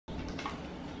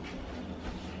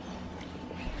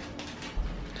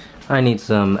I need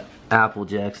some Apple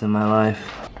Jacks in my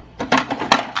life.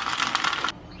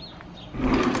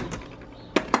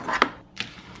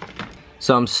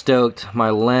 So I'm stoked.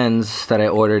 My lens that I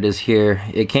ordered is here.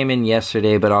 It came in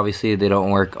yesterday, but obviously they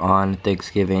don't work on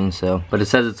Thanksgiving, so. But it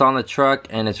says it's on the truck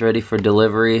and it's ready for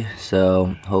delivery,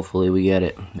 so hopefully we get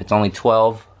it. It's only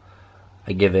 12.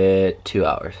 I give it 2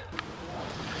 hours.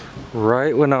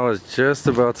 Right when I was just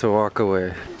about to walk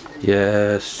away.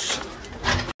 Yes.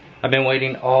 I've been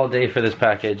waiting all day for this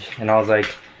package, and I was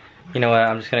like, you know what,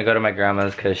 I'm just gonna go to my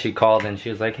grandma's, because she called and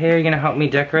she was like, hey, are you gonna help me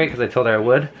decorate? Because I told her I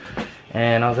would.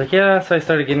 And I was like, yeah, so I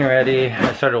started getting ready.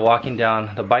 I started walking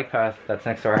down the bike path that's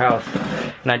next to our house.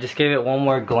 And I just gave it one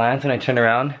more glance and I turned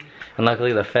around. And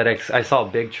luckily the FedEx, I saw a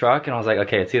big truck and I was like,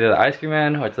 okay, it's either the ice cream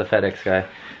man or it's the FedEx guy.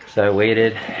 So I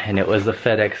waited and it was the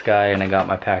FedEx guy and I got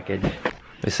my package.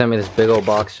 They sent me this big old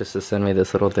box just to send me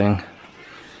this little thing.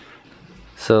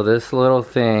 So this little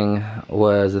thing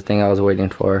was the thing I was waiting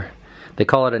for. They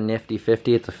call it a nifty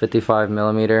 50. It's a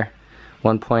 55mm,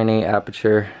 1.8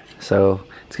 aperture. So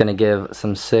it's gonna give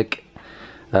some sick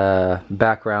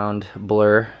background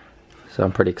blur. So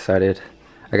I'm pretty excited.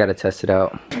 I gotta test it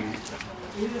out.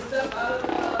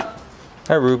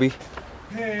 Hi, Ruby.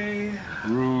 Hey,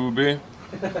 Ruby.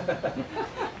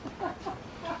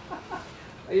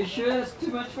 Are you sure that's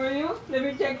too much for you? Let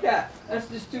me take that. That's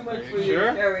just too much for you sure?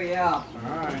 to carry out.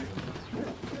 Alright.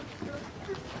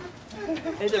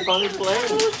 Hey, they're finally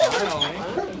playing.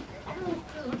 Finally.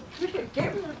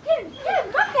 Get him,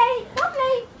 go play, go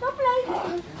play, go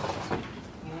play.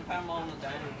 I'm on the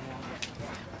dining room.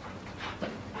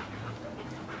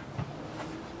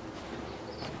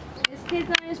 This kid's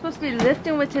not even supposed to be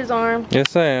lifting with his arm.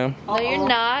 Yes, I am. No, you're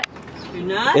not. You're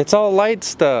not? It's all light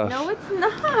stuff. No, it's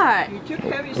not. You took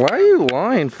heavy Why are you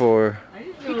lying for?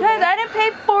 Because I didn't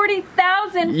pay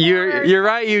 $40,000 You're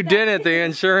right, you didn't. The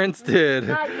insurance did.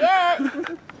 Not yet.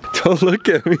 Don't look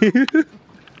at me.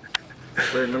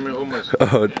 Wait, let me hold my...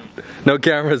 Oh, no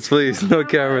cameras, please. No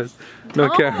cameras. No Oh,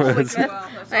 cameras.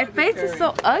 My face is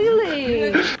so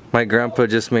ugly. My grandpa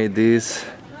just made these.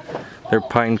 They're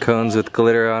pine cones with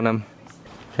glitter on them.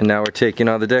 And now we're taking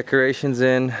all the decorations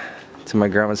in to my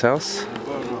grandma's house.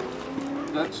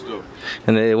 That stuff.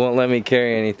 And they won't let me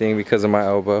carry anything because of my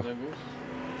elbow.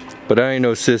 But I ain't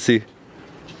no sissy.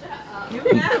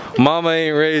 Mama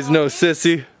ain't raised no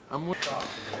sissy.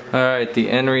 Alright, the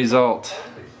end result.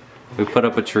 We put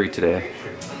up a tree today.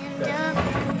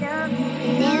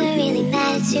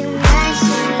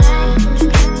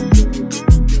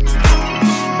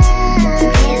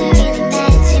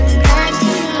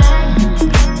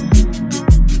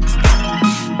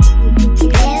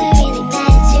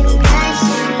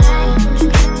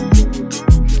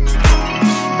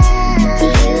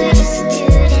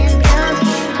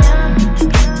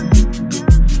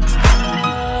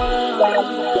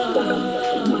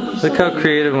 Look how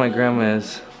creative my grandma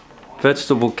is.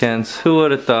 Vegetable cans, who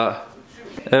would have thought?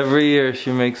 Every year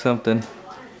she makes something.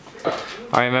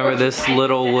 I remember this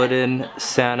little wooden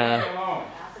Santa,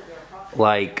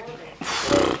 like,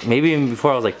 maybe even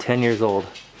before I was like 10 years old.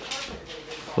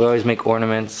 We always make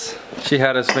ornaments. She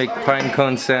had us make pine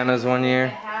cone Santas one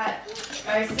year.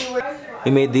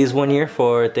 We made these one year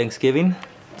for Thanksgiving.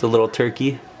 It's a little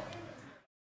turkey.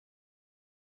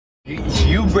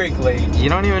 You break late. You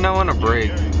don't even know when to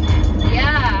break.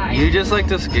 Yeah. You just like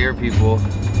to scare people.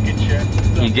 Get your...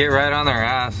 You get right on their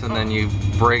ass and then you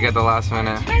break at the last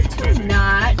minute. Do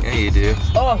not. Yeah, you do.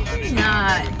 Oh,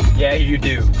 Not. yeah, you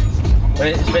do.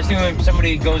 Especially when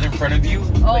somebody goes in front of you.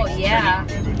 Oh, yeah.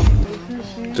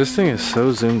 This thing is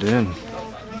so zoomed in.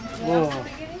 Whoa.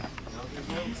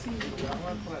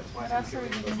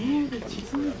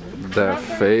 That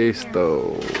face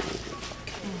though.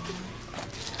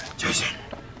 Jayson.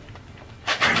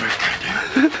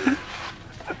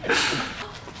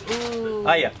 Ooh,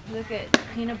 Oh, yeah. look at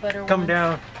peanut butter. Come ones.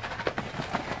 down.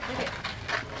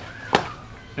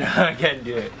 I can't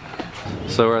do it.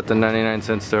 So we're at the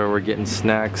 99-cent store. We're getting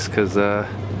snacks because the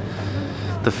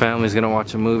family's gonna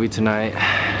watch a movie tonight,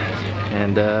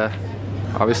 and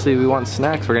obviously we want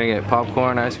snacks. We're gonna get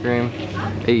popcorn, ice cream.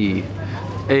 Hey,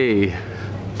 hey,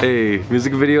 hey!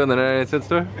 Music video in the 99-cent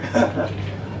store.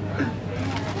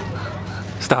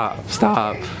 Stop!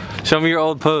 Stop! Show me your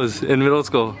old pose in middle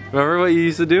school. Remember what you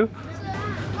used to do?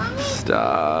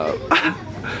 Stop!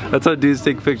 That's how dudes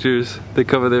take pictures. They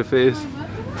cover their face.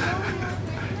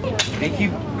 They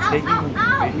keep taking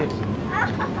videos.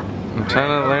 I'm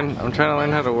trying to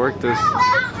learn how to work this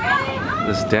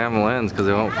damn lens because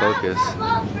it won't focus.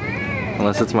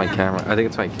 Unless it's my camera. I think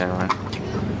it's my camera.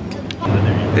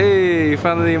 Hey, you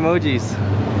found the emojis.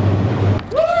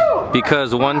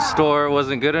 Because one store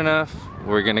wasn't good enough,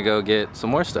 we're gonna go get some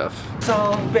more stuff.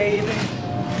 Song, baby.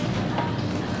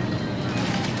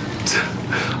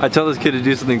 I tell this kid to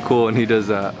do something cool and he does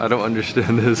that. I don't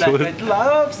understand this. Like a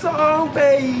love song,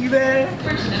 baby.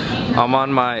 I'm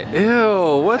on my,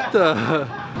 ew, what the?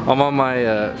 I'm on my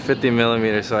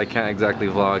 50mm, so I can't exactly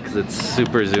vlog because it's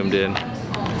super zoomed in.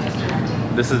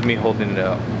 This is me holding it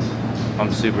out.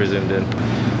 I'm super zoomed in.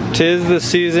 'Tis the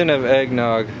season of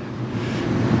eggnog.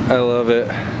 I love it.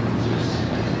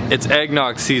 It's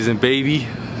eggnog season, baby.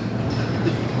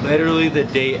 Literally the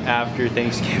day after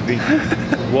Thanksgiving.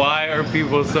 Why are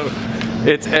people so...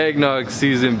 It's eggnog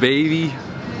season, baby.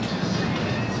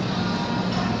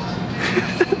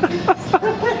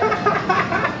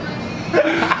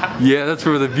 Yeah, that's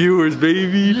for the viewers,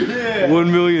 baby. Yeah.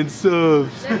 1 million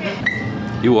subs.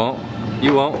 You won't.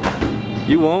 You won't.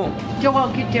 You won't. You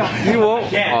won't get your. You won't.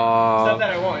 It's not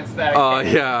that I won't, it's that I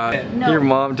can't. Yeah. No. Your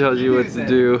mom tells you what to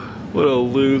do. What a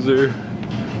loser.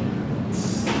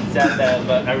 Sad that,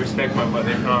 but I respect my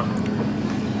mother.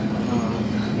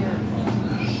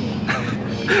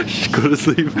 Go to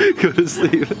sleep. Go to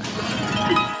sleep.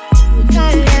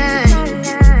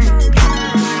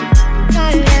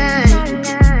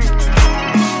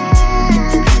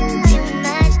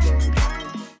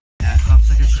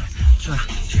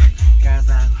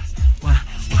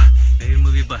 Baby,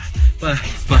 move your butt.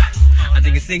 I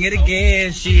think I sing it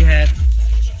again. She had